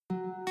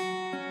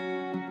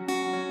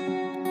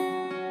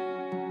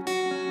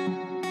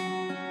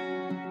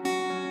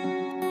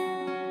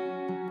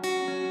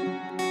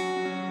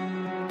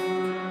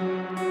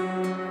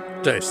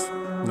Cześć,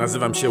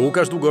 nazywam się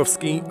Łukasz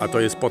Długowski, a to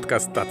jest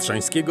podcast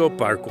Tatrzańskiego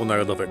Parku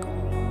Narodowego.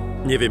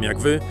 Nie wiem jak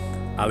wy,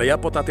 ale ja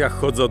po Tatrach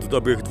chodzę od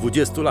dobrych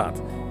 20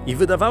 lat i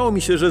wydawało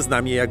mi się, że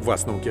znam je jak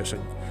własną kieszeń.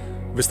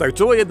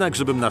 Wystarczyło jednak,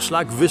 żebym na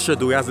szlak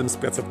wyszedł razem z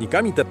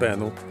pracownikami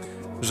TPN-u,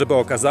 żeby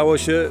okazało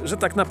się, że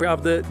tak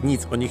naprawdę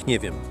nic o nich nie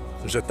wiem,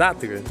 że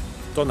Tatry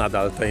to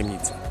nadal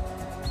tajemnica.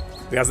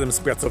 Razem z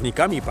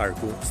pracownikami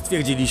parku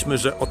stwierdziliśmy,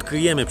 że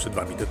odkryjemy przed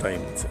wami te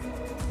tajemnice.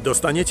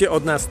 Dostaniecie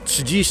od nas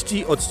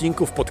 30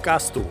 odcinków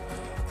podcastu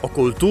o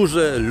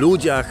kulturze,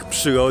 ludziach,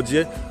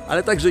 przyrodzie,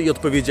 ale także i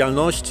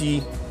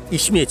odpowiedzialności i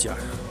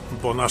śmieciach.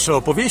 Bo nasze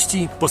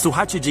opowieści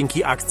posłuchacie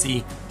dzięki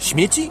akcji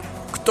Śmieci?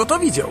 Kto to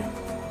widział?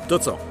 To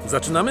co,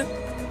 zaczynamy?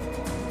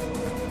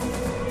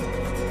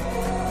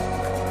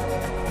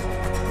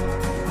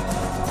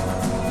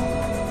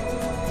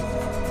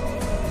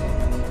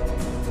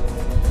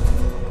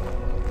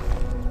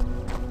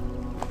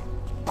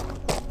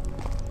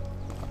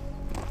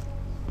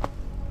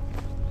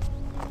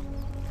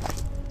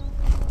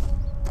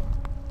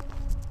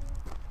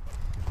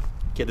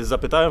 Kiedy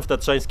zapytałem w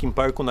Tatrzańskim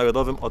Parku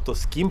Narodowym o to,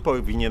 z kim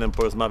powinienem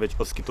porozmawiać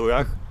o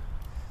skiturach,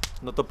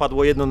 no to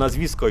padło jedno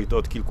nazwisko i to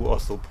od kilku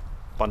osób.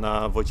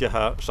 Pana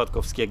Wojciecha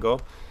Szatkowskiego,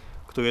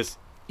 który jest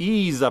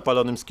i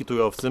zapalonym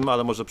skiturowcem,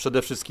 ale może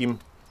przede wszystkim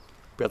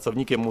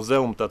pracownikiem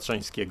Muzeum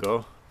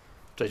Tatrzańskiego.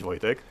 Cześć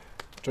Wojtek.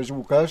 Cześć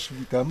Łukasz,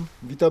 witam.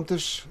 Witam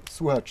też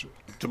słuchaczy.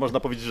 Czy można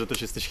powiedzieć, że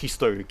też jesteś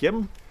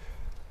historykiem?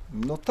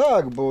 No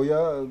tak, bo ja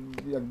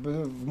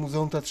jakby w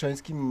Muzeum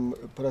Tatrzańskim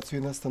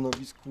pracuję na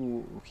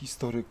stanowisku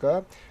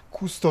historyka.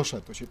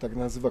 Kustosza to się tak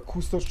nazywa,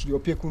 kustosz, czyli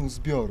opiekun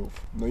zbiorów.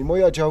 No i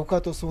moja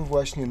działka to są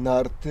właśnie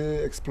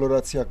narty,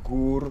 eksploracja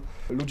gór,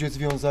 ludzie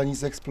związani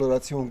z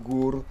eksploracją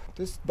gór.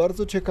 To jest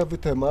bardzo ciekawy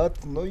temat,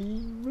 no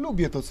i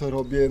lubię to, co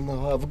robię.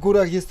 No a w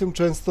górach jestem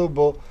często,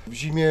 bo w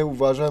zimie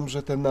uważam,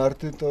 że te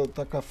narty to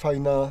taka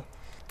fajna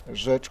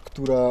rzecz,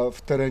 która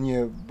w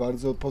terenie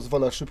bardzo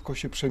pozwala szybko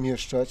się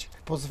przemieszczać,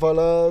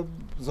 pozwala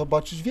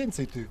zobaczyć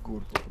więcej tych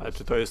gór. Ale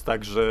czy to jest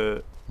tak,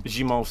 że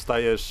zimą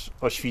wstajesz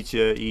o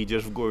świcie i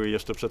idziesz w góry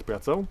jeszcze przed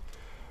pracą?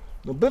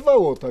 No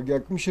bywało tak,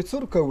 jak mi się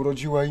córka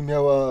urodziła i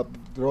miała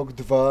rok,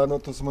 dwa, no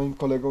to z moim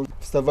kolegą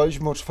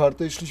wstawaliśmy o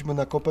 4:00, szliśmy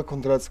na Kopę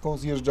Kondracką,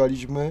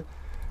 zjeżdżaliśmy,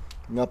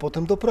 a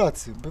potem do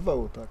pracy.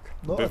 Bywało tak.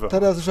 No a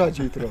teraz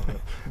rzadziej trochę.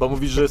 Bo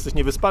mówisz, że jesteś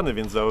niewyspany,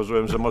 więc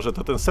założyłem, że może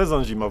to ten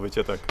sezon zimowy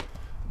cię tak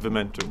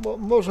wymęczył.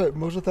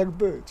 Może tak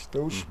być. To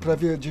już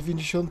prawie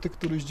 90.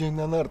 któryś dzień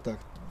na nartach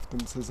w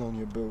tym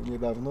sezonie był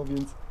niedawno,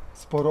 więc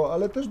sporo,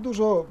 ale też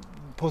dużo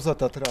poza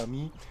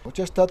Tatrami.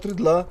 Chociaż Tatry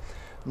dla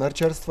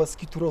narciarstwa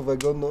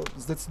skiturowego no,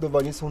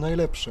 zdecydowanie są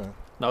najlepsze.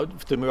 No,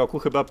 w tym roku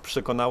chyba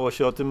przekonało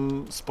się o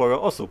tym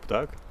sporo osób,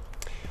 tak?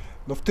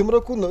 No w tym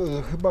roku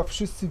chyba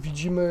wszyscy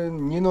widzimy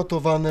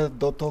nienotowane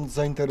dotąd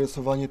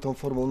zainteresowanie tą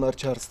formą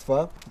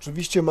narciarstwa.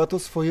 Oczywiście ma to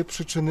swoje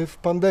przyczyny w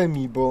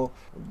pandemii, bo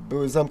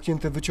były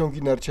zamknięte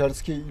wyciągi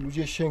narciarskie i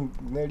ludzie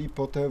sięgnęli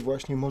po tę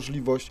właśnie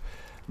możliwość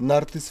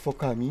narty z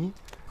fokami.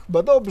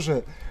 Chyba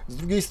dobrze. Z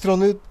drugiej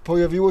strony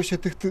pojawiło się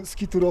tych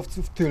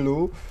skiturowców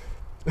tylu,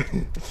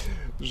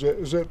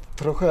 że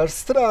trochę aż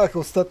strach.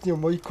 Ostatnio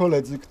moi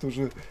koledzy,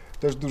 którzy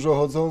też dużo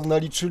chodzą,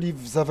 naliczyli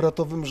w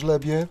Zawratowym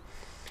Żlebie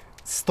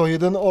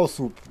 101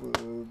 osób.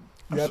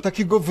 Ja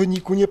takiego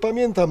wyniku nie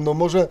pamiętam. No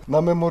może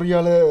na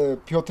memoriale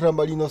Piotra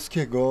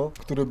Malinowskiego,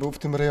 który był w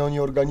tym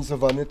rejonie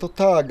organizowany, to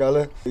tak,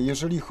 ale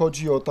jeżeli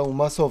chodzi o tą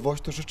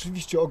masowość, to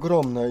rzeczywiście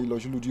ogromna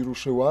ilość ludzi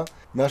ruszyła.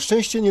 Na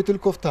szczęście nie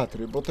tylko w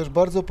Tatry, bo też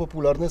bardzo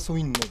popularne są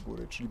inne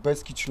góry, czyli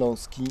Beskid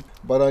Śląski,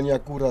 Barania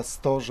Góra,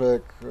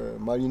 Stożek,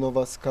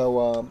 Malinowa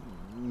Skała,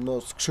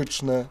 no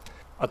Skrzyczne.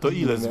 A to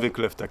ile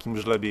zwykle w takim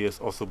żlebie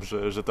jest osób,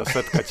 że ta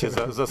setka cię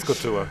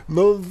zaskoczyła?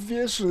 No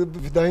wiesz,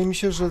 wydaje mi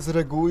się, że z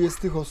reguły jest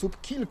tych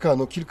osób kilka,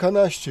 no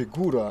kilkanaście,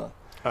 góra.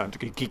 A,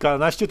 czyli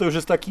kilkanaście to już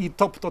jest taki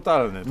top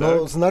totalny, tak?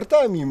 No z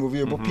nartami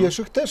mówię, bo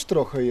pieszych też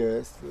trochę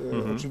jest.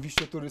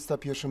 Oczywiście turysta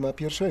pieszy ma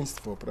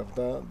pierwszeństwo,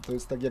 prawda? To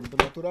jest tak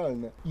jakby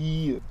naturalne.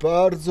 I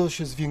bardzo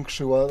się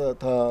zwiększyła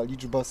ta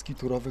liczba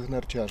skiturowych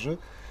narciarzy.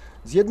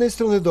 Z jednej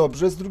strony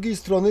dobrze, z drugiej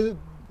strony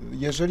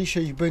jeżeli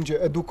się ich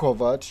będzie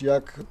edukować,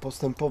 jak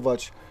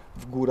postępować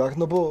w górach,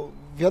 no bo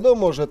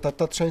wiadomo, że ta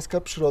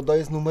tatrzańska przyroda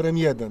jest numerem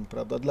 1,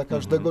 prawda? Dla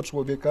każdego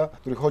człowieka,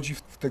 który chodzi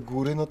w te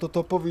góry, no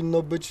to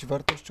powinno być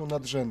wartością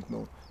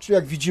nadrzędną. Czy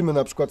jak widzimy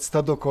na przykład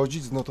stado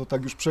kozic, no to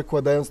tak już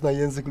przekładając na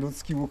język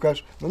ludzki,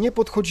 Łukasz, no nie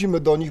podchodzimy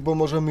do nich, bo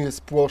możemy je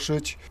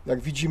spłoszyć.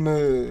 Jak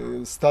widzimy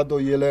stado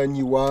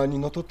jeleni, łań,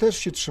 no to też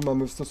się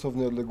trzymamy w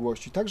stosownej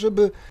odległości, tak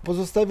żeby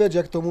pozostawiać,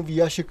 jak to mówi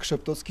Jasiek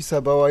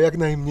Krzeptowski-Sabała, jak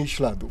najmniej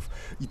śladów.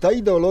 I ta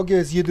ideologia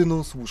jest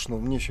jedyną słuszną,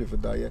 mnie się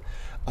wydaje.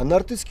 A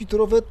narty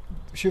skiturowe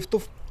się w to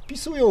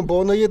wpisują, bo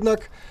one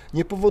jednak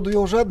nie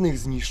powodują żadnych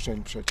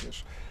zniszczeń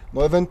przecież.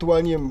 No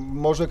ewentualnie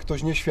może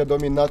ktoś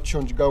nieświadomie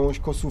nadciąć gałąź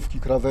kosówki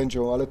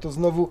krawędzią, ale to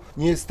znowu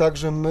nie jest tak,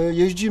 że my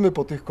jeździmy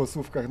po tych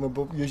kosówkach, no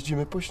bo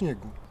jeździmy po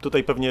śniegu.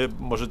 Tutaj pewnie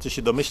możecie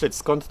się domyśleć,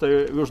 skąd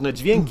te różne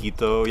dźwięki,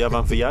 to ja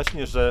wam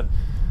wyjaśnię, że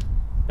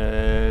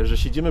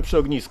siedzimy przy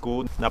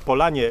ognisku na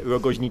polanie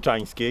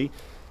rogoźniczańskiej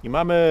I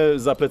mamy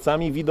za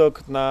plecami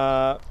widok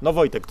na... No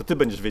Wojtek, to ty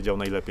będziesz wiedział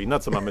najlepiej. Na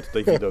co mamy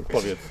tutaj widok?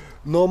 Powiedz.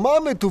 No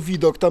mamy tu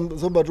widok, tam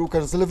zobacz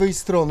Łukasz, z lewej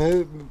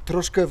strony,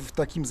 troszkę w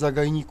takim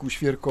zagajniku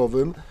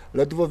świerkowym,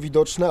 ledwo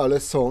widoczne, ale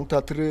są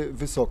Tatry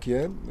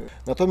wysokie.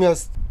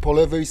 Natomiast po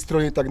lewej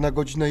stronie, tak na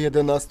godzinę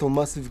 11,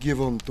 masyw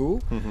Giewontu.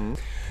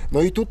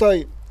 No i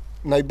tutaj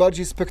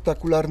najbardziej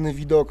spektakularny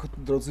widok,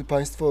 drodzy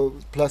Państwo,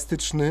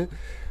 plastyczny,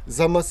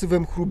 za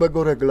masywem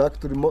Chrubego Regla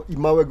i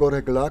Małego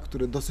Regla,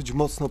 które dosyć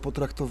mocno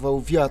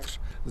potraktował wiatr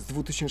z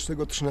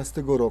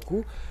 2013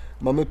 roku.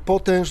 Mamy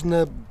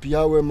potężne,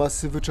 białe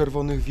masywy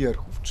czerwonych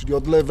wierchów, czyli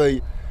od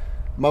lewej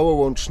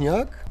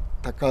Małołączniak,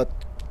 taka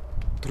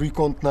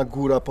trójkątna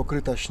góra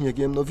pokryta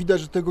śniegiem. No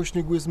widać, że tego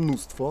śniegu jest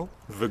mnóstwo.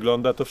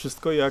 Wygląda to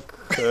wszystko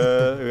jak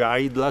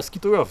raj dla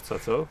skiturowca,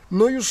 co?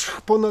 No już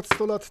ponad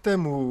 100 lat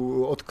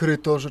temu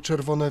odkryto, że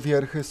Czerwone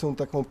Wierchy są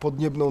taką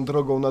podniebną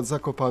drogą nad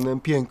Zakopanem,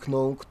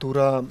 piękną,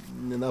 która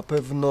na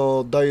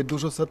pewno daje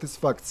dużo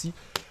satysfakcji.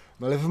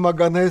 No ale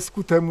wymagana jest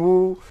ku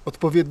temu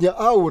odpowiednia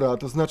aura,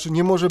 to znaczy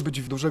nie może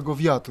być dużego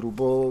wiatru,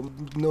 bo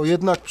no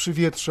jednak przy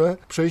wietrze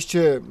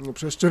przejście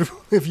przez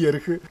Czerwone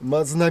Wierchy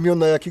ma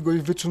znamiona jakiegoś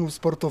wyczynu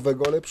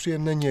sportowego, ale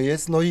przyjemne nie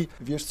jest. No i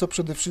wiesz co,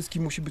 przede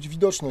wszystkim musi być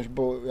widoczność,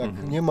 bo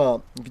jak nie ma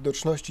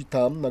widoczności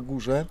tam na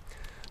górze,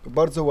 to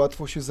bardzo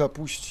łatwo się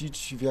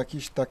zapuścić w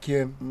jakieś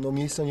takie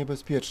miejsca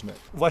niebezpieczne.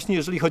 Właśnie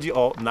jeżeli chodzi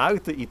o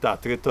narty i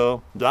Tatry,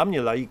 to dla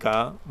mnie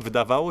laika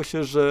wydawało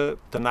się, że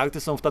te narty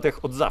są w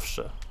Tatrach od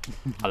zawsze.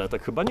 Ale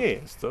tak chyba nie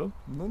jest, co?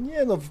 No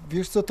nie, no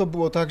wiesz co, to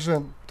było tak,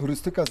 że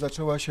turystyka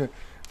zaczęła się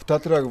w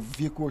Tatrach w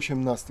wieku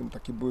XVIII,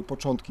 takie były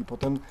początki,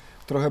 potem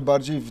trochę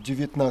bardziej w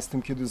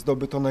XIX, kiedy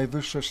zdobyto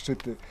najwyższe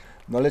szczyty.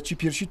 No ale ci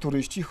pierwsi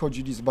turyści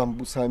chodzili z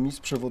bambusami, z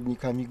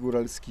przewodnikami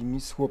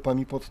góralskimi, z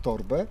chłopami pod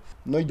torbę.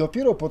 No i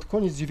dopiero pod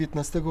koniec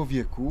XIX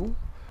wieku,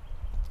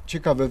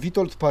 ciekawe,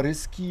 Witold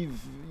Paryski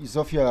i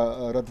Zofia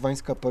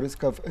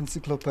Radwańska-Paryska w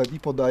encyklopedii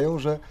podają,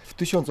 że w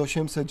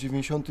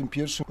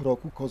 1891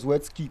 roku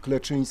Kozłecki i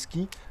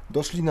Kleczyński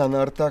doszli na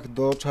nartach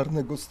do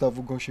Czarnego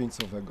Stawu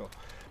Gąsieńcowego.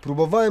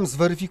 Próbowałem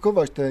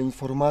zweryfikować te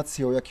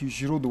informacje o jakieś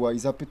źródła i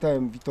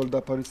zapytałem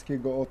Witolda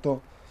Paryskiego o to,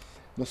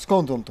 no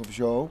skąd on to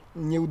wziął.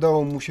 Nie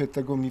udało mu się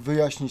tego mi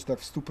wyjaśnić tak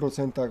w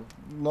 100%,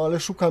 no ale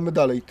szukamy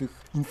dalej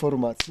tych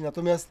informacji.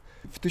 Natomiast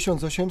w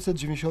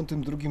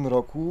 1892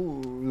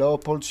 roku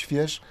Leopold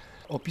Śwież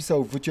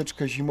opisał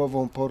wycieczkę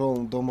zimową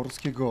porą do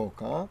Morskiego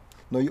Oka.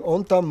 No i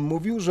on tam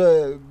mówił,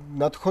 że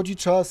nadchodzi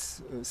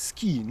czas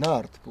ski,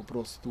 nart po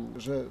prostu,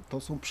 że to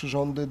są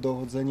przyrządy do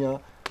chodzenia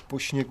po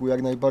śniegu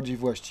jak najbardziej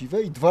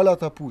właściwe. I 2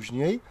 lata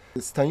później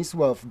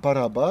Stanisław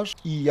Barabasz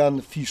i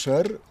Jan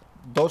Fischer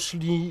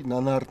doszli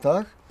na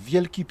nartach w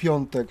Wielki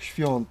Piątek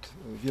Świąt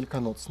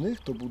Wielkanocnych,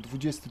 to był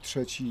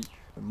 23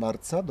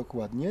 marca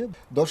dokładnie,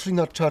 doszli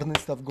na Czarny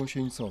Staw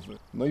Gąsieńcowy.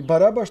 No i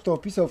Barabasz to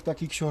opisał w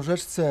takiej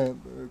książeczce,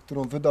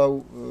 którą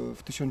wydał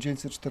w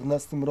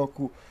 1914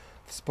 roku,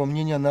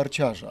 Wspomnienia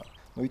narciarza.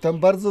 No i tam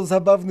bardzo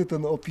zabawny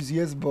ten opis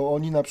jest, bo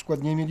oni na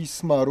przykład nie mieli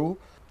smaru,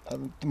 a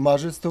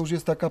marzec to już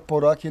jest taka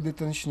pora, kiedy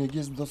ten śnieg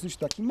jest dosyć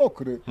taki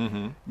mokry.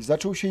 I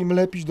zaczął się im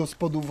lepić do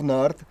spodów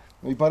nart.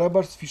 No i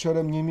Barabasz z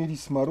Fischerem nie mieli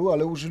smaru,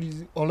 ale użyli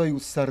oleju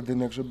z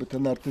sardynek, żeby te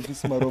narty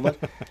wysmarować.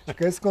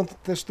 Ciekawe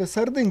skąd też te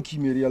sardynki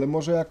mieli, ale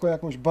może jako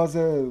jakąś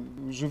bazę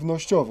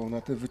żywnościową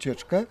na tę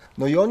wycieczkę.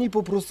 No i oni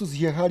po prostu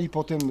zjechali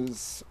potem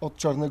od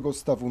Czarnego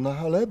Stawu na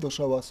Halę do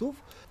Szałasów,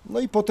 no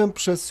i potem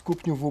przez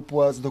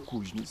Skupniów-Łupłas do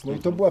Kuźnic. No i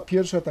to była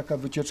pierwsza taka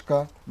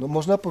wycieczka, no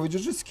można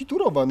powiedzieć, że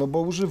skiturowa, no bo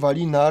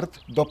używali nart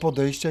do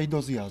podejścia i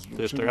do zjazdu.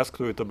 To jeszcze raz,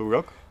 który to był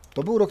rok?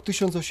 To był rok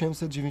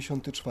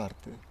 1894.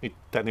 I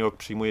ten rok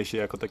przyjmuje się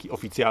jako taki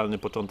oficjalny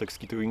początek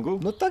skituringu?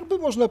 No tak by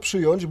można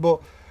przyjąć, bo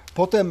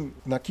potem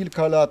na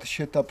kilka lat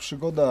się ta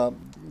przygoda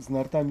z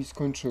nartami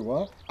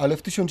skończyła, ale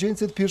w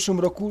 1901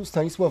 roku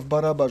Stanisław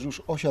Barabasz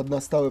już osiadł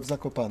na stałe w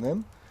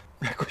Zakopanem.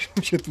 Jakoś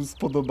mu się tu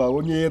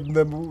spodobało, nie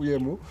jednemu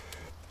jemu.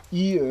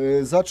 I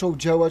zaczął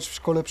działać w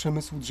Szkole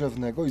Przemysłu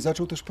Drzewnego i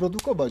zaczął też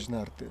produkować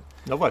narty.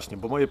 No właśnie,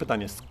 bo moje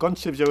pytanie, skąd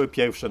się wzięły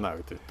pierwsze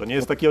narty? To nie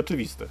jest takie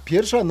oczywiste.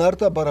 Pierwsza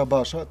narta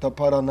Barabasza, ta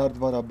para nart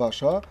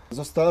Barabasza,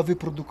 została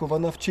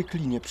wyprodukowana w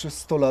Cieklinie przez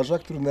stolarza,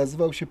 który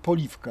nazywał się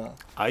Poliwka.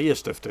 A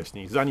jeszcze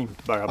wcześniej, zanim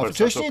Barabasz A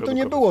wcześniej zaczął to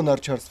nie produkować. było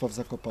narciarstwa w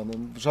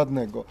Zakopanem,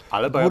 żadnego.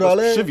 Ale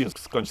Barabasz przywiózł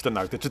skądś te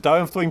narty.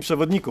 Czytałem w twoim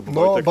przewodniku, bo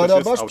No, Wojtek też jest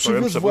Barabasz autorem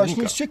przywiózł przewodnika.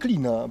 właśnie z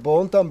Cieklina, bo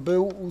on tam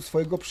był u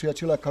swojego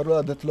przyjaciela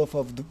Karola Detlofa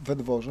we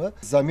dworze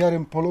z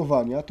zamiarem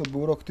polowania, to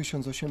był rok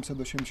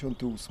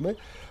 1888,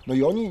 no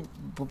i oni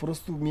po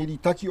prostu mieli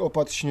taki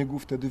opad śniegu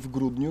wtedy w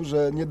grudniu,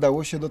 że nie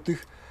dało się do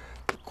tych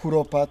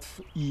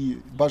kuropatw i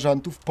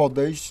bażantów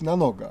podejść na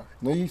nogach.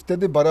 No i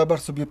wtedy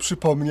Barabasz sobie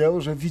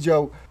przypomniał, że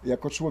widział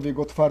jako człowiek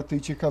otwarty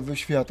i ciekawy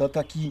świata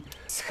taki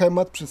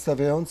schemat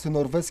przedstawiający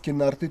norweskie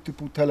narty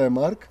typu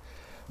Telemark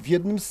w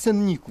jednym z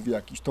cenników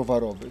jakichś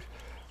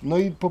towarowych. No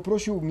i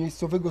poprosił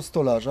miejscowego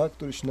stolarza,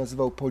 który się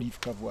nazywał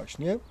Poliwka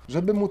właśnie,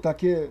 żeby mu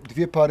takie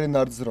 2 pary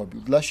nart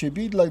zrobił, dla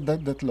siebie i dla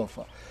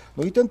Detlofa.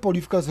 No i ten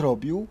Poliwka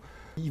zrobił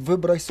i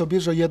wyobraź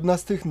sobie, że jedna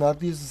z tych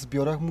nart jest w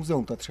zbiorach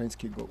Muzeum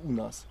Tatrzańskiego u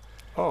nas.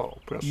 O,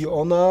 proszę. I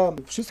ona,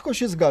 wszystko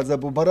się zgadza,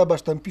 bo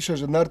Barabasz tam pisze,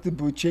 że narty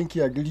były cienkie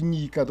jak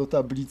linijka do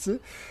tablicy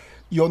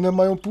i one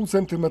mają 0,5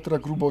 centymetra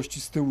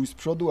grubości z tyłu i z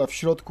przodu, a w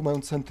środku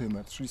mają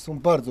centymetr, czyli są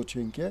bardzo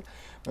cienkie,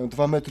 mają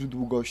 2 metry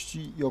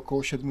długości i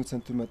około 7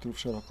 centymetrów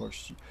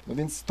szerokości. No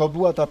więc to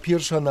była ta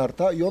pierwsza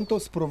narta i on to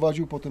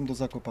sprowadził potem do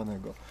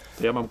Zakopanego.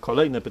 To ja mam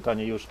kolejne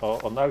pytanie już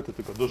o narty,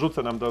 tylko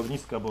dorzucę nam do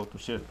ogniska, bo tu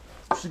się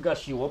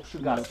przygasło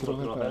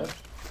trochę.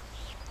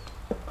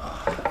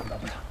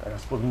 Dobra,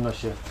 teraz powinno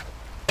się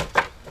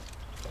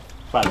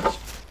palić.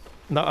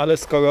 No ale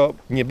skoro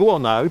nie było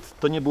nart,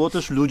 to nie było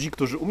też ludzi,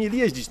 którzy umieli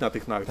jeździć na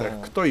tych nartach.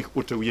 Tak. Kto ich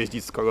uczył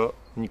jeździć, skoro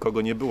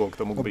nikogo nie było,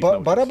 kto mógłby ich Bo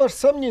nauczyć? Barabasz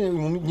sam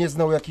nie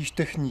znał jakiejś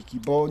techniki,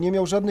 bo nie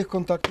miał żadnych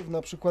kontaktów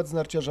na przykład z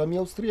narciarzami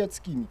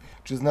austriackimi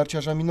czy z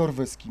narciarzami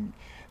norweskimi,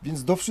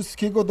 więc do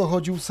wszystkiego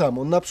dochodził sam.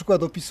 On na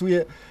przykład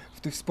opisuje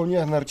w tych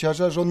wspomnieniach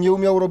narciarza, że on nie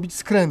umiał robić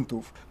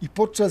skrętów i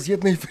podczas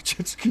jednej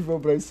wycieczki,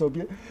 wyobraź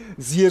sobie,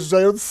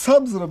 zjeżdżając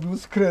sam zrobił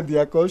skręt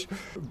jakoś,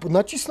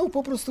 nacisnął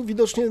po prostu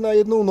widocznie na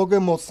jedną nogę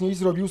mocniej i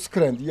zrobił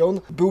skręt i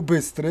on był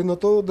bystry, no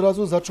to od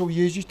razu zaczął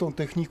jeździć tą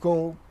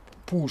techniką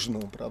płużną,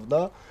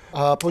 prawda?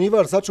 A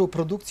ponieważ zaczął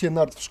produkcję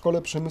nart w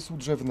Szkole Przemysłu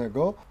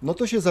Drzewnego, no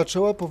to się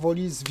zaczęła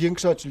powoli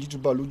zwiększać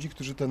liczba ludzi,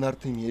 którzy te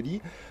narty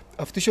mieli,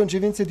 a w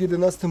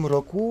 1911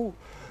 roku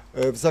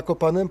w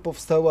Zakopanem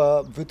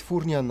powstała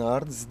wytwórnia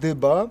nart z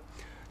Dyba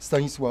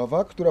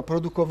Stanisława, która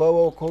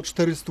produkowała około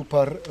 400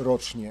 par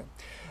rocznie.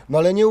 No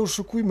ale nie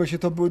oszukujmy się,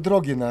 to były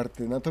drogie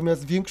narty,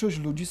 natomiast większość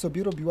ludzi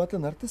sobie robiła te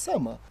narty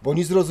sama, bo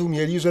oni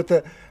zrozumieli, że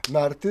te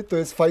narty to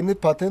jest fajny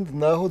patent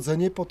na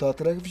chodzenie po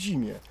Tatrach w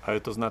zimie.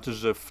 Ale to znaczy,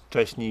 że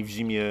wcześniej w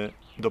zimie,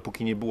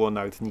 dopóki nie było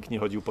nart, nikt nie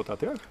chodził po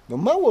Tatrach? No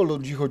mało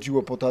ludzi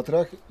chodziło po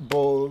Tatrach,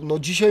 bo no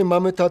dzisiaj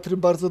mamy Tatry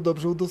bardzo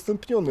dobrze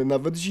udostępnione,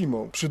 nawet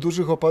zimą. Przy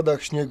dużych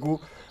opadach śniegu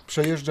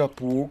przejeżdża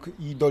pług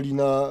i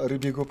Dolina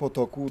Rybiego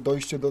Potoku,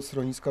 dojście do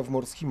schroniska w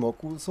Morskim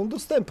Oku są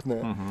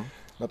dostępne.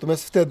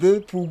 Natomiast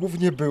wtedy pługów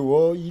nie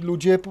było i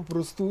ludzie po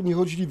prostu nie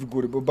chodzili w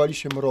góry, bo bali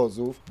się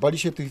mrozów, bali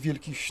się tych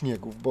wielkich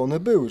śniegów, bo one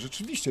były.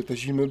 Rzeczywiście te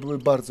zimy były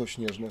bardzo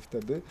śnieżne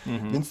wtedy,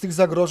 więc tych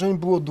zagrożeń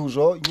było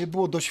dużo i nie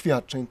było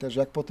doświadczeń też,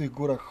 jak po tych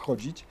górach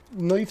chodzić.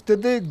 No i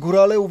wtedy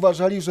górale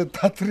uważali, że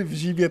Tatry w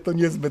zimie to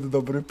niezbyt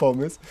dobry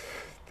pomysł.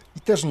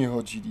 I też nie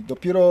chodzili.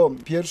 Dopiero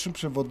pierwszym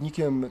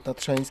przewodnikiem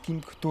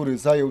tatrzańskim, który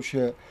zajął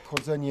się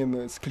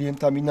chodzeniem z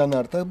klientami na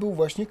nartach, był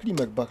właśnie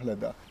Klimek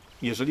Bachleda.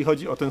 Jeżeli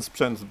chodzi o ten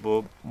sprzęt,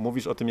 bo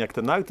mówisz o tym, jak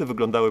te narty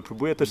wyglądały,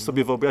 próbuję też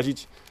sobie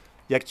wyobrazić,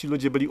 jak ci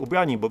ludzie byli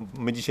ubrani, bo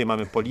my dzisiaj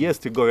mamy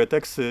poliestry,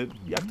 goreteksy.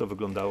 Jak to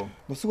wyglądało?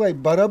 No słuchaj,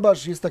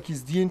 Barabasz, jest takie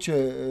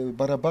zdjęcie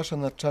Barabasza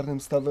nad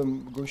czarnym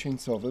stawem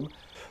gąsieńcowym.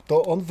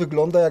 To on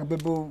wygląda, jakby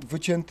był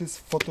wycięty w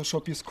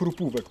Photoshopie z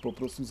krupówek po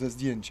prostu ze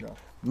zdjęcia.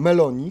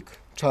 Melonik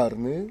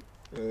czarny,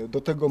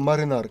 do tego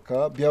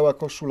marynarka, biała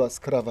koszula z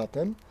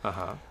krawatem,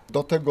 Aha.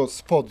 do tego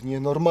spodnie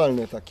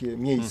normalne takie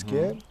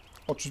miejskie,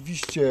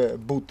 oczywiście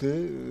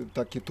buty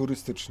takie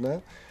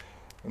turystyczne,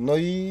 no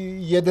i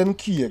jeden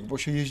kijek, bo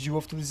się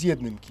jeździło wtedy z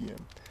jednym kijem.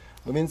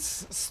 No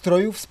więc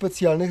strojów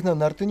specjalnych na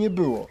narty nie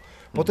było.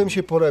 Potem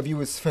się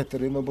pojawiły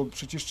swetry, no bo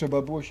przecież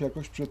trzeba było się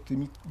jakoś przed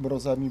tymi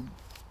mrozami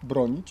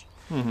bronić.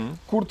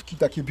 Kurtki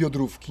takie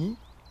biodrówki,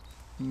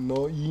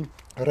 no i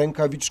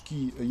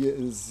rękawiczki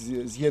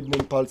z jednym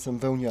palcem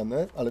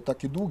wełniane, ale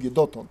takie długie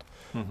dotąd,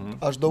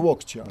 aż do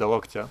łokcia. Do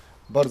łokcia.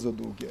 Bardzo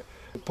długie.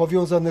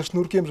 Powiązane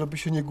sznurkiem, żeby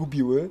się nie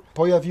gubiły.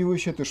 Pojawiły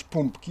się też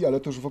pumpki, ale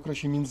to już w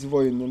okresie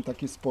międzywojennym,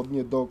 takie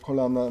spodnie do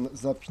kolana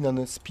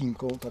zapinane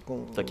spinką.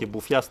 Takie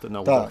bufiaste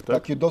na łbach, tak?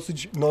 Takie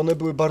dosyć, no one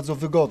były bardzo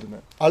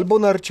wygodne. Albo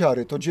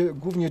narciary, to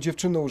głównie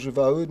dziewczyny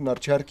używały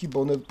narciarki,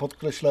 bo one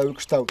podkreślały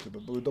kształty,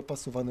 bo były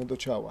dopasowane do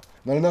ciała.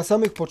 No ale na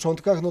samych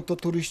początkach, no to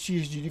turyści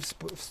jeździli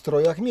w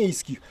strojach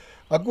miejskich,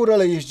 a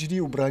górale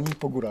jeździli ubrani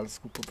po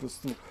góralsku, po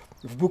prostu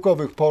w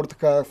bukowych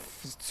portkach,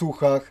 w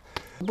cuchach,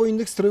 bo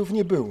innych strojów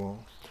nie było.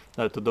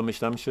 Ale to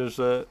domyślam się,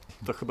 że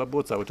to chyba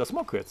było cały czas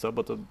mokre, co?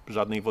 Bo to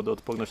żadnej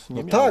wodoodporności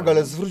nie No miało. tak,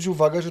 ale zwróć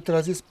uwagę, że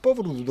teraz jest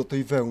powrót do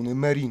tej wełny,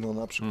 merino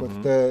na przykład,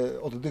 te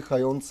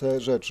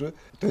oddychające rzeczy,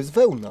 to jest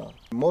wełna.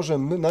 Może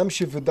nam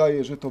się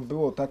wydaje, że to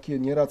było takie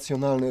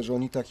nieracjonalne, że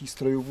oni takich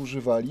strojów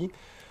używali,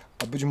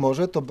 a być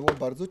może to było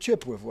bardzo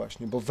ciepłe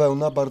właśnie, bo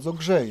wełna bardzo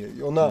grzeje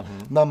i ona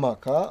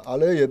namaka,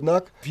 ale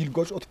jednak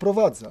wilgoć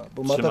odprowadza.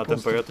 Bo ma Trzyma taką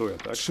temperaturę,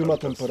 tak? Trzyma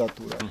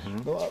temperaturę.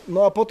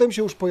 No a potem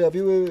się już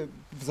pojawiły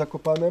w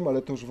Zakopanem,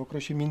 ale to już w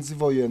okresie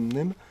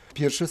międzywojennym,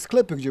 pierwsze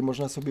sklepy, gdzie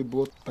można sobie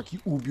było taki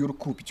ubiór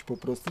kupić po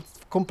prostu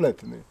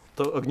kompletny.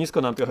 To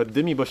ognisko nam trochę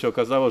dymi, bo się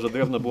okazało, że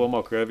drewno było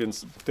mokre,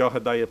 więc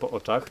trochę daje po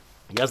oczach.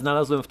 Ja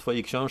znalazłem w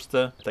twojej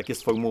książce takie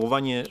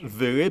sformułowanie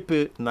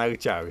wyrypy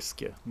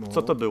narciarskie.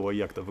 Co to było i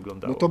jak to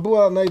wyglądało? No to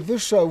była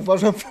najwyższa,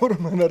 uważam,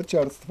 forma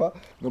narciarstwa,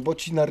 no bo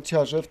ci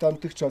narciarze w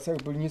tamtych czasach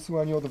byli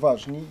niesłychanie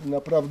odważni i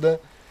naprawdę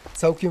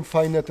całkiem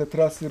fajne te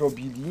trasy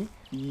robili.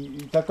 I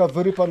taka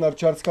wyrypa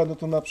narciarska, no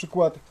to na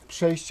przykład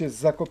przejście z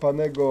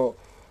Zakopanego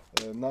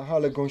na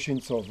Halę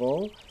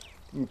Gąsieńcową,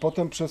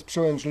 potem przez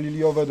przełęcz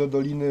Liliowe do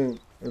Doliny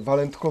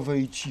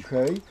Walentkowej i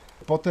Cichej,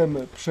 potem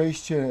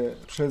przejście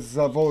przez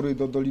Zawory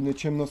do Doliny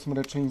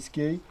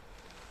Ciemnosmreczyńskiej,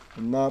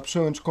 na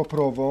Przełęcz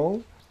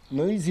Koprową,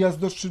 no i zjazd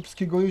do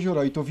Szczypskiego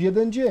Jeziora i to w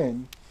jeden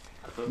dzień.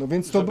 No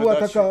więc to była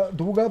taka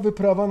długa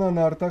wyprawa na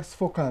nartach z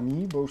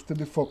fokami, bo już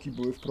wtedy foki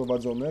były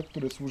wprowadzone,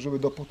 które służyły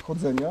do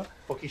podchodzenia.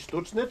 Foki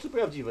sztuczne czy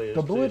prawdziwe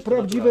jeszcze? To były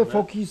prawdziwe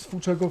foki z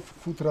fuczego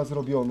futra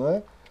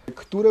zrobione,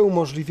 które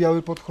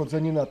umożliwiały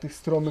podchodzenie na tych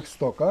stromych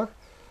stokach.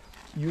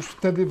 Już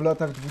wtedy w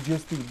latach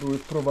 20. były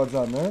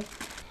wprowadzane.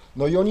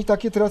 No i oni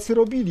takie trasy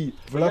robili.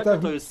 Jaka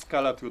to jest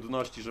skala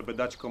trudności, żeby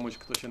dać komuś,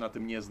 kto się na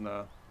tym nie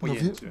zna,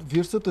 pojęcie? No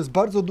wiesz co, to jest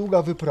bardzo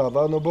długa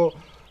wyprawa, no bo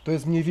to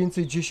jest mniej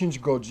więcej 10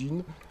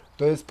 godzin,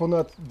 to jest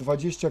ponad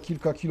 20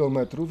 kilka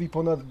kilometrów i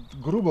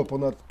grubo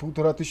ponad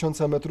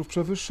 1500 metrów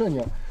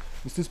przewyższenia.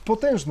 Więc to jest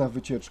potężna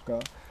wycieczka.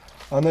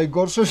 A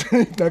najgorsze, że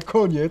na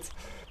koniec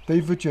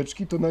tej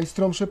wycieczki to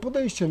najstromsze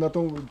podejście na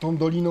tą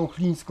Doliną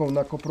Chlińską,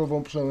 na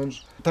Koprową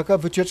Przełęcz. Taka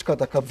wycieczka,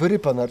 taka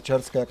wyrypa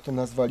narciarska, jak to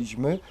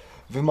nazwaliśmy,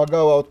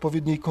 wymagała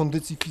odpowiedniej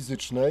kondycji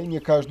fizycznej.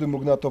 Nie każdy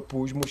mógł na to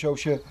pójść, musiał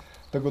się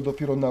tego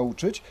dopiero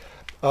nauczyć.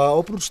 A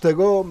oprócz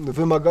tego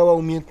wymagała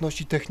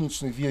umiejętności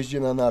technicznych w jeździe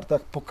na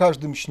nartach po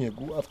każdym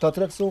śniegu, a w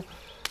Tatrach są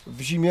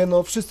w zimie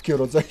wszystkie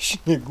rodzaje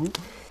śniegu.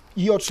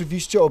 I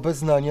oczywiście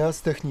obeznania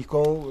z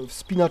techniką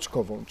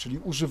wspinaczkową, czyli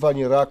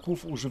używanie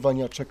raków,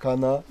 używania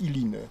czekana i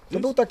liny. To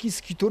był taki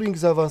skitouring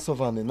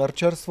zaawansowany,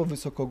 narciarstwo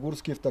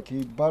wysokogórskie w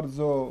takiej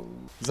bardzo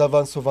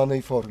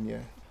zaawansowanej formie.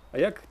 A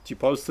jak ci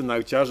polscy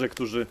narciarze,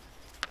 którzy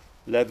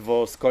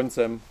ledwo z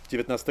końcem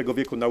XIX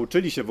wieku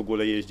nauczyli się w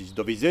ogóle jeździć,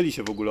 dowiedzieli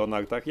się w ogóle o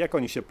nartach, jak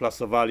oni się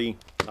plasowali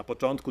na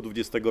początku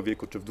XX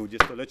wieku, czy w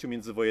dwudziestoleciu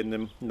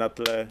międzywojennym na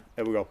tle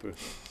Europy?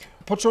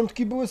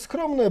 Początki były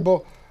skromne,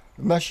 bo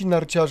nasi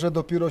narciarze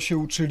dopiero się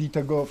uczyli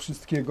tego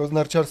wszystkiego z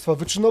narciarstwa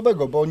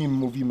wyczynowego, bo o nim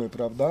mówimy,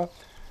 prawda?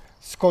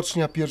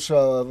 Skocznia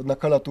pierwsza na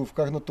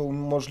kalatówkach, no to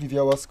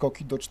umożliwiała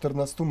skoki do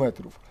 14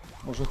 metrów.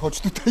 Może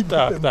choć tutaj...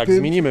 Tak,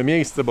 zmienimy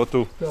miejsce, bo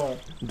tu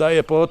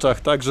daje po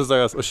oczach tak, że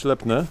zaraz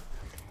oślepnę.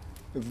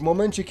 W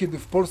momencie, kiedy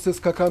w Polsce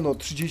skakano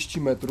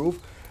 30 metrów,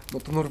 no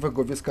to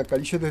Norwegowie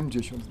skakali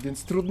 70,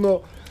 więc trudno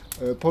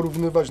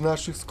porównywać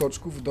naszych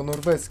skoczków do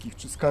norweskich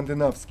czy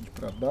skandynawskich,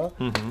 prawda?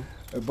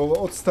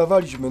 Bo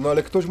odstawaliśmy, no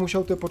ale ktoś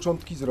musiał te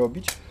początki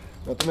zrobić.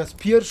 Natomiast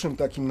pierwszym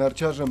takim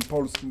narciarzem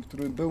polskim,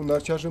 który był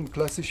narciarzem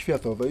klasy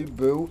światowej,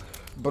 był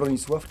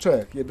Bronisław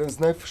Czech, jeden z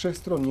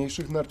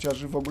najwszechstronniejszych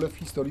narciarzy w ogóle w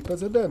historii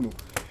PZN-u.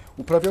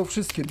 Uprawiał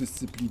wszystkie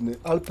dyscypliny,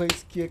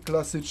 alpejskie,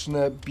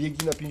 klasyczne,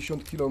 biegi na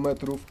 50 km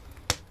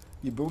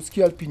i był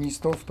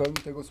skialpinistą w pełni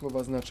tego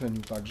słowa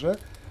znaczeniu także.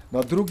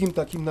 No, drugim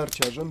takim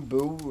narciarzem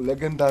był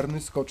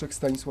legendarny skoczek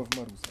Stanisław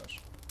Marusarz.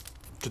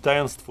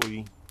 Czytając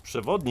twój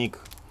przewodnik,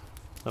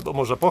 no to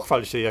może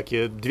pochwal się,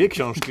 jakie dwie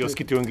książki o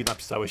skitouringu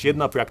napisałeś.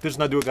 Jedna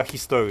praktyczna, druga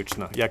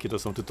historyczna. Jakie to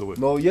są tytuły?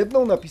 No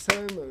jedną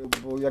napisałem,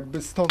 bo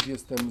jakby stąd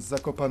jestem z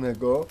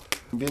Zakopanego,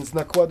 więc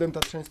nakładem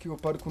Tatrzańskiego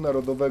Parku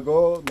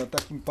Narodowego na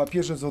takim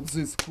papierze z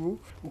odzysku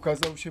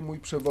ukazał się mój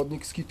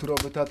przewodnik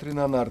skiturowy Tatry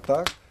na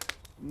nartach.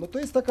 No to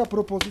jest taka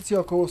propozycja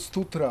około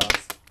 100 tras.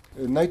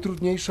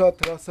 Najtrudniejsza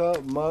trasa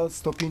ma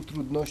stopień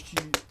trudności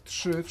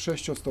 3 w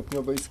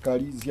 6-stopniowej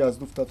skali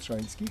zjazdów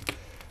tatrzańskich.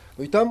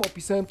 No i tam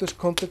opisałem też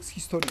kontekst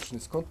historyczny,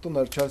 skąd to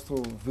narciarstwo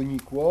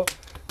wynikło,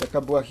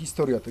 jaka była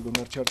historia tego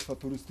narciarstwa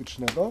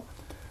turystycznego.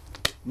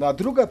 No a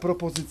druga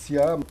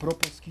propozycja,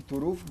 propos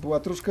skiturów, była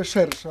troszkę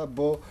szersza,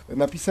 bo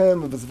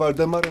napisałem z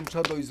Waldemarem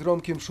Czado i z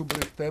Romkiem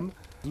Szubrychtem,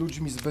 z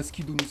ludźmi z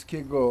Beskidu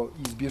Niskiego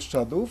i z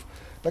Bieszczadów,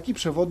 taki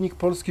przewodnik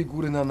Polskie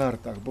Góry na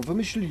nartach, bo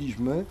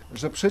wymyśliliśmy,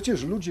 że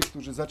przecież ludzie,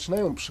 którzy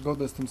zaczynają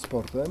przygodę z tym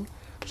sportem,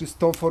 czy z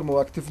tą formą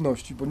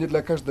aktywności, bo nie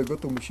dla każdego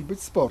to musi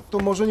być sport, to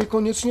może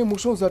niekoniecznie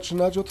muszą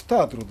zaczynać od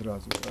Tatr od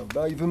razu,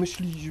 prawda? I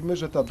wymyśliliśmy,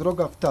 że ta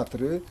droga w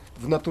Tatry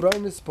w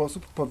naturalny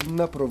sposób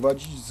powinna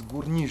prowadzić z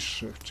gór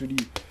niższych, czyli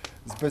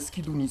z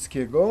Beskidu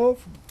Niskiego,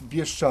 w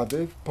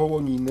Bieszczady, w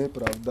Połoniny,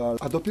 prawda?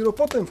 A dopiero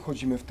potem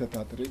wchodzimy w te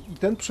Tatry i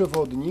ten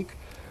przewodnik,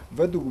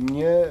 według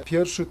mnie,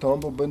 pierwszy tom,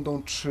 bo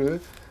będą 3,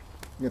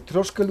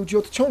 troszkę ludzi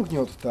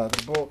odciągnie od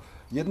Tatr, bo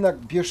jednak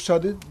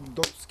Bieszczady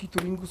do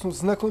skitouringu są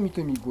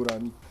znakomitymi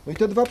górami. No i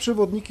te dwa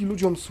przewodniki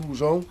ludziom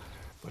służą.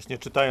 Właśnie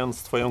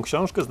czytając twoją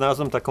książkę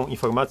znalazłem taką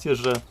informację,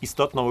 że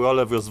istotną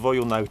rolę w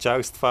rozwoju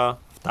narciarstwa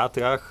w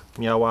Tatrach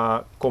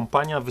miała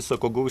Kompania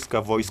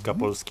Wysokogórska Wojska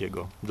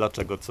Polskiego.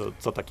 Dlaczego?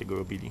 Co takiego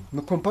robili?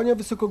 No, Kompania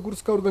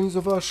Wysokogórska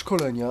organizowała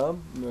szkolenia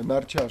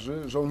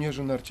narciarzy,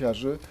 żołnierzy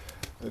narciarzy.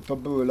 To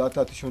były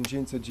lata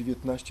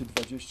 1919,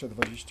 20,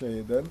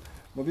 21.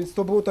 No więc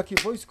to było takie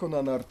wojsko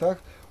na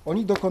nartach.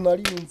 Oni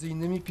dokonali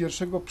m.in.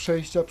 pierwszego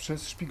przejścia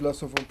przez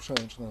Szpiglasową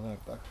Przełęcz na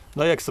nartach.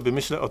 No jak sobie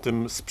myślę o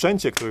tym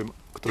sprzęcie,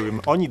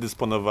 którym oni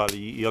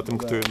dysponowali i o tym,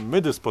 którym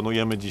my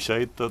dysponujemy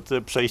dzisiaj, to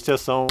te przejścia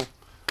są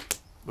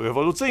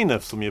rewolucyjne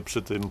w sumie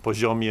przy tym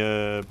poziomie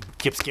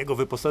kiepskiego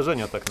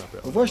wyposażenia tak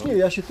naprawdę. No właśnie,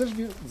 ja się też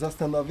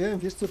zastanawiałem,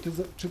 wiesz co,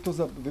 czy to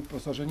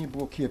wyposażenie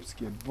było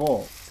kiepskie,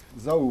 bo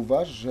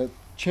zauważ, że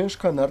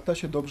ciężka narta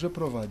się dobrze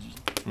prowadzi.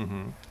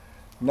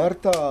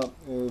 Narta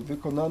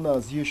wykonana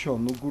z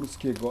jesionu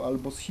górskiego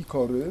albo z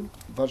hikory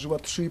ważyła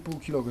 3,5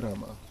 kg.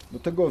 Do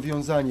tego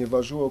wiązanie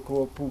ważyło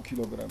około 0,5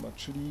 kg,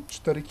 czyli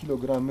 4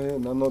 kg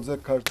na nodze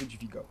każdy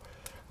dźwigał.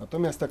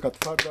 Natomiast taka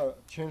twarda,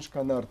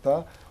 ciężka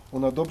narta,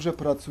 ona dobrze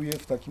pracuje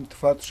w takim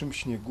twardszym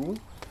śniegu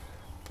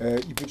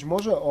i być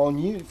może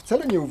oni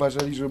wcale nie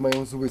uważali, że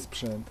mają zły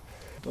sprzęt.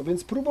 No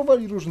więc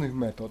próbowali różnych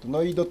metod.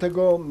 No i do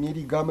tego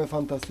mieli gamę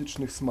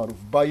fantastycznych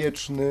smarów.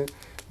 Bajeczny,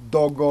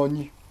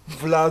 Dogoń,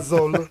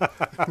 Wlazol.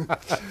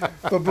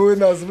 To były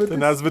nazwy. Te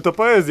nazwy to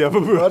poezja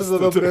po prostu. Bardzo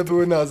dobre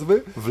były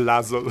nazwy.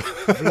 Wlazol.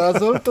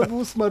 Wlazol to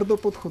był smar do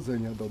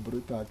podchodzenia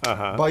dobry, tak.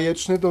 Aha.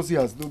 Bajeczny do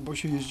zjazdu, bo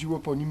się jeździło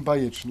po nim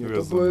bajecznie. To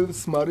Rozumiem. były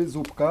smary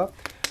zupka.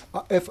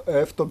 A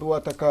FF to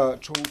była taka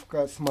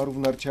czołówka smarów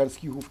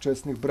narciarskich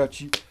ówczesnych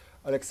braci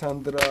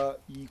Aleksandra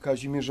i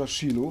Kazimierza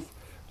Szilów,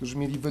 którzy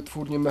mieli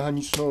wytwórnię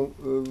mechaniczną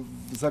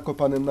w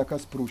Zakopanem na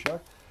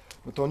Kasprusiach.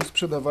 No to oni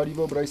sprzedawali,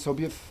 wyobraź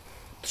sobie,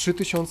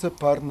 3000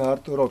 par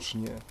nart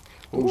rocznie.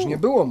 To już nie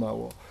było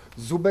mało.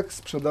 Zubek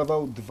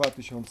sprzedawał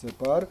 2000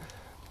 par.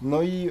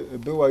 No i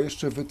była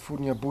jeszcze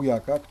wytwórnia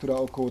Bujaka, która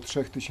około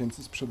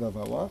 3000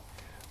 sprzedawała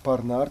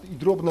par nart i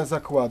drobne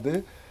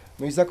zakłady.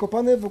 No i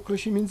Zakopane w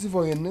okresie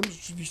międzywojennym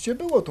rzeczywiście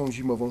było tą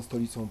zimową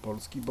stolicą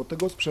Polski, bo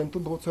tego sprzętu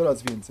było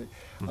coraz więcej.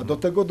 A do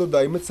tego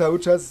dodajmy, cały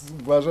czas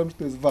uważam, że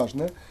to jest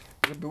ważne,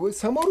 że były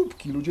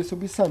samoróbki. Ludzie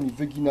sobie sami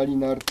wyginali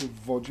narty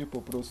w wodzie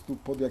po prostu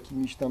pod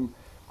jakimiś tam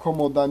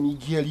komodami,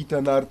 gieli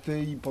te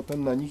narty i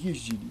potem na nich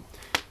jeździli.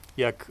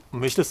 Jak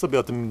myślę sobie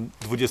o tym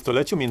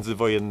dwudziestoleciu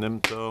międzywojennym,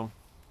 to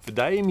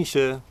wydaje mi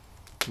się,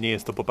 nie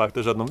jest to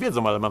poparte żadną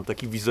wiedzą, ale mam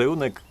taki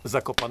wizerunek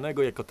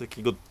Zakopanego jako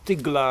takiego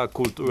tygla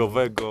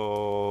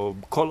kulturowego,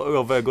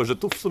 kolorowego, że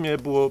tu w sumie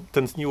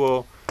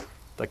tętniło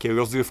takie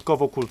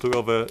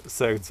rozrywkowo-kulturowe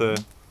serce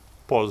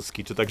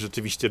Polski. Czy tak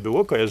rzeczywiście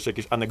było? Kojarzysz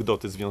jakieś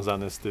anegdoty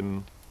związane z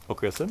tym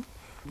okresem?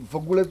 W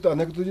ogóle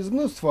anegdot jest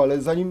mnóstwo,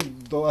 ale zanim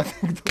do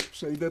anegdot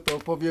przejdę, to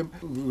opowiem,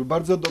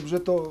 bardzo dobrze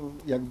to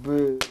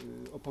jakby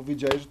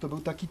opowiedziałeś, że to był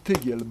taki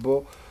tygiel,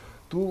 bo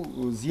tu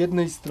z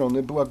jednej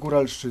strony była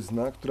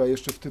Góralszczyzna, która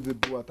jeszcze wtedy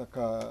była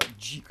taka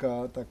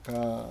dzika,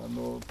 taka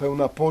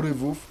pełna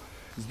porywów.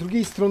 Z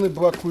drugiej strony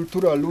była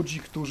kultura ludzi,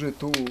 którzy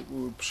tu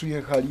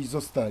przyjechali i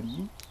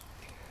zostali.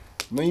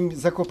 No i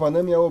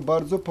Zakopane miało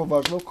bardzo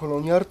poważną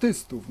kolonię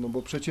artystów, no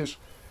bo przecież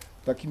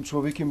takim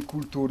człowiekiem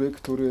kultury,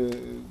 który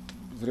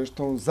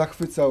zresztą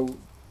zachwycał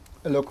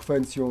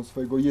elokwencją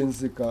swojego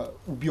języka,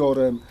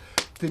 ubiorem,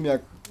 tym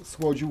jak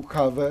słodził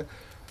kawę,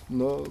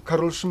 no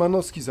Karol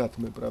Szymanowski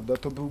zatmy, prawda?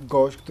 To był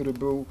gość, który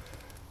był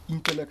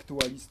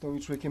intelektualistą i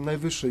człowiekiem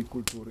najwyższej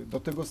kultury. Do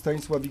tego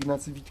Stanisław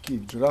Ignacy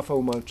Witkiewicz,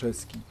 Rafał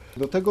Malczewski.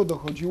 Do tego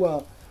dochodziła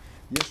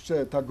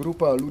jeszcze ta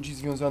grupa ludzi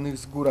związanych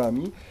z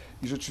górami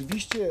i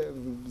rzeczywiście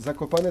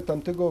Zakopane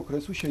tamtego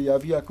okresu się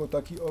jawi jako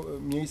takie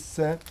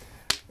miejsce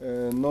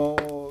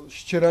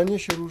ścieranie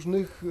się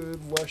różnych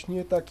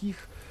właśnie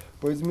takich,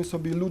 powiedzmy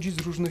sobie, ludzi z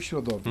różnych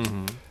środowisk.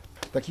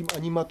 Takim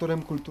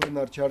animatorem kultury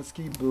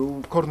narciarskiej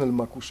był Kornel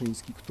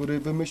Makuszyński, który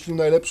wymyślił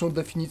najlepszą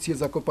definicję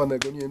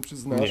Zakopanego, nie wiem czy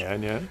znasz.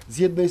 Nie. Z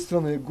jednej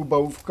strony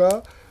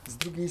Gubałówka, z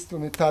drugiej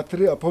strony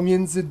Tatry, a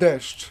pomiędzy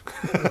deszcz.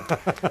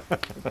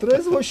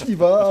 Trochę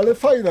złośliwa, ale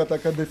fajna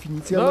taka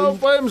definicja. No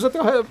powiem, że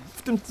trochę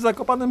w tym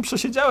Zakopanem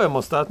przesiedziałem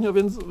ostatnio,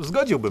 więc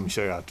zgodziłbym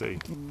się raczej.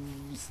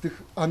 Z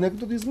tych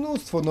anegdot jest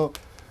mnóstwo.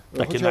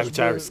 Takie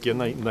narciarskie,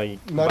 najbardziej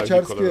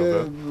narciarskie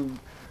kolorowe.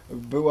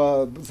 Była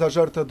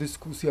zażarta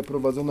dyskusja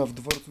prowadzona w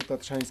dworcu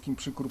tatrzańskim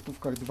przy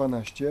Krupówkach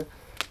 12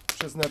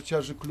 przez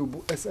narciarzy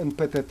klubu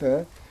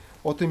SNPTT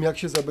o tym, jak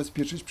się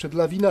zabezpieczyć przed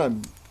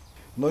lawinami.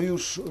 No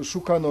już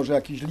szukano, że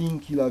jakieś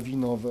linki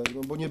lawinowe,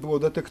 bo nie było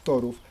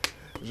detektorów,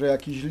 że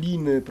jakieś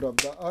liny,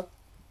 prawda, a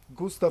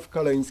Gustaw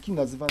Kaleński,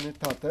 nazywany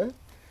Tatę,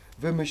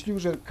 wymyślił,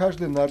 że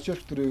każdy narciarz,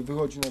 który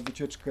wychodzi na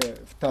wycieczkę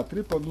w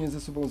Tatry, powinien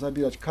ze sobą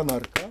zabierać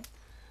kanarka.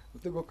 Do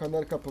tego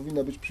kanarka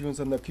powinna być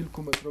przywiązana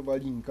kilkumetrowa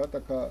linka,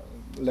 taka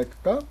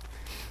lekka.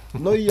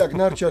 No i jak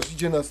narciarz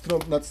idzie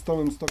nad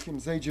stromym stokiem,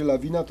 zejdzie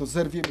lawina, to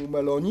zerwie mu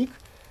melonik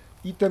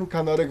i ten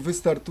kanarek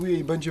wystartuje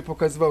i będzie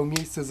pokazywał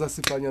miejsce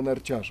zasypania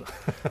narciarza.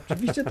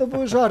 Oczywiście to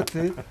były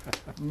żarty,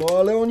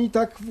 ale oni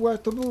tak,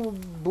 to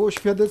było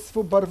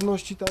świadectwo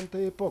barwności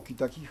tamtej epoki,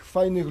 takich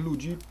fajnych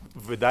ludzi.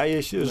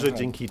 Wydaje się, że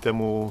dzięki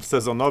temu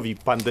sezonowi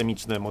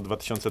pandemicznemu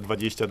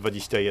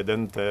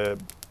 2020-2021 te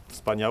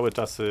wspaniałe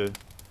czasy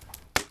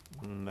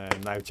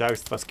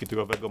narciarstwa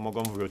skiturowego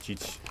mogą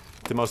wrócić.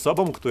 Tym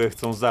osobom, które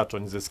chcą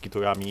zacząć ze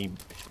skiturami,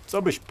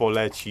 co byś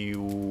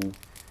polecił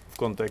w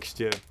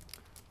kontekście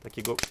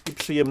takiego i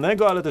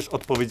przyjemnego, ale też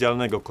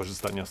odpowiedzialnego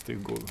korzystania z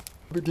tych gór?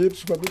 Nie wiem,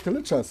 czy mamy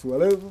tyle czasu,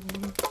 ale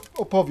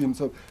opowiem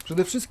co.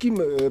 Przede wszystkim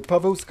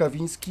Paweł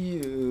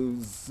Skawiński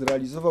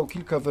zrealizował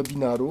kilka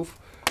webinarów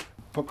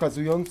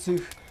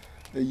pokazujących,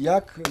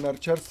 jak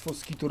narciarstwo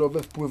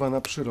skiturowe wpływa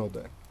na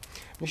przyrodę.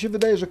 Mnie się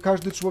wydaje, że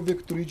każdy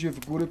człowiek, który idzie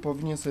w góry,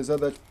 powinien sobie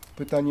zadać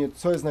pytanie,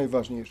 co jest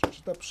najważniejsze,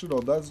 czy ta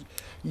przyroda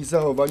i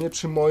zachowanie,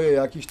 czy moje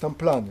jakieś tam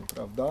plany,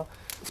 prawda?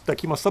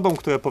 Takim osobom,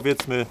 które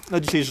powiedzmy,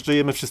 dzisiaj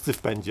żyjemy wszyscy w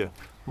pędzie.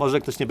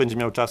 Może ktoś nie będzie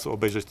miał czasu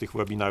obejrzeć tych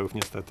webinarów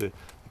niestety.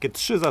 Takie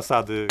 3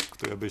 zasady,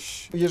 które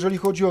byś... Jeżeli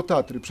chodzi o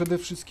Tatry, przede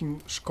wszystkim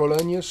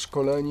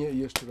szkolenie i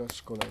jeszcze raz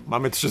szkolenie.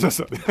 Mamy 3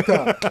 zasady.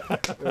 Tak,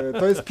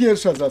 to jest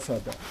pierwsza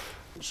zasada.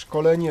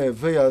 Szkolenie,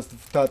 wyjazd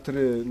w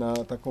Tatry na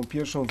taką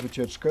pierwszą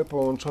wycieczkę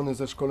połączony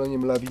ze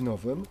szkoleniem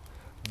lawinowym.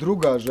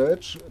 Druga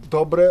rzecz,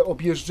 dobre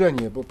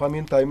objeżdżenie, bo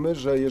pamiętajmy,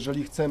 że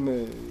jeżeli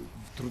chcemy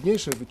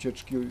trudniejsze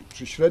wycieczki,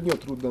 czy średnio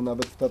trudne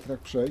nawet w Tatrach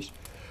przejść,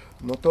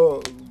 no to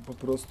po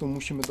prostu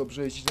musimy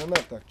dobrze jeździć na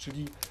nartach,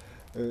 czyli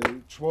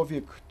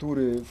człowiek,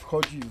 który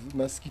wchodzi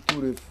na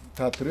skitury w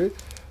Tatry,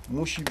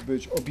 musi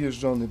być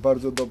objeżdżony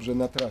bardzo dobrze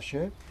na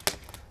trasie.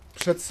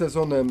 Przed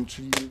sezonem,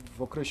 czyli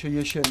w okresie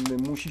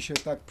jesiennym, musi się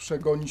tak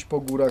przegonić po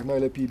górach,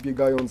 najlepiej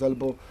biegając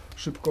albo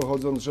szybko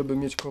chodząc, żeby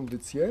mieć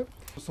kondycję.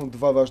 To są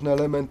dwa ważne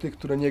elementy,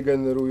 które nie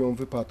generują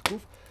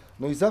wypadków.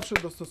 No i zawsze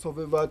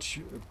dostosowywać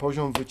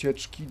poziom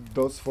wycieczki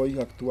do swoich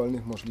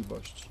aktualnych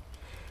możliwości.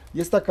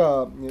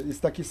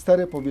 Jest takie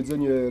stare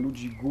powiedzenie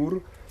ludzi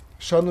gór: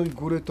 szanuj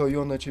góry, to i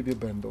one ciebie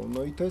będą.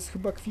 No i to jest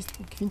chyba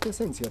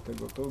kwintesencja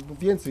tego. To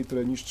więcej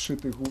trochę niż 3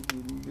 tych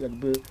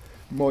jakby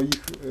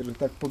moich, że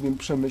tak powiem,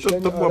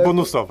 przemyśleń. To była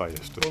bonusowa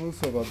jeszcze.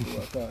 Bonusowa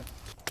była, tak.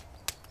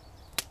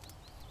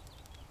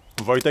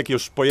 Wojtek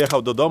już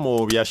pojechał do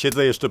domu, ja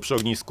siedzę jeszcze przy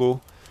ognisku.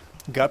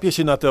 Gapię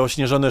się na te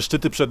ośnieżone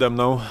szczyty przede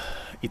mną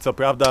i co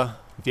prawda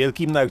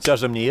wielkim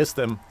narciarzem nie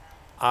jestem,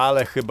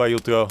 ale chyba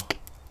jutro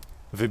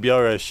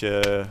wybiorę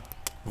się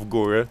w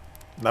góry.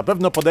 Na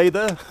pewno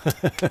podejdę.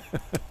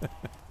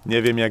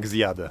 Nie wiem jak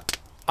zjadę.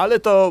 Ale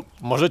to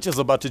możecie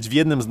zobaczyć w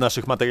jednym z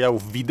naszych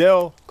materiałów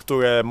wideo,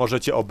 które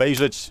możecie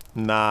obejrzeć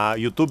na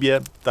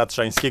YouTubie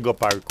Tatrzańskiego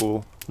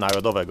Parku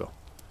Narodowego.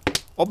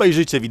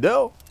 Obejrzyjcie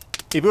wideo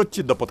i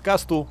wróćcie do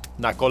podcastu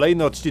na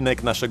kolejny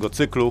odcinek naszego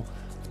cyklu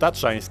w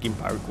Tatrzańskim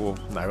Parku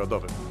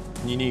Narodowym.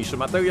 Niniejszy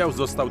materiał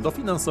został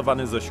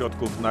dofinansowany ze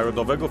środków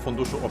Narodowego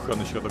Funduszu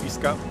Ochrony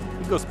Środowiska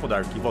i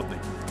Gospodarki Wodnej.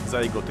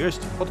 Za jego treść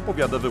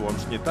odpowiada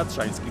wyłącznie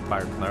Tatrzański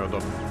Park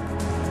Narodowy.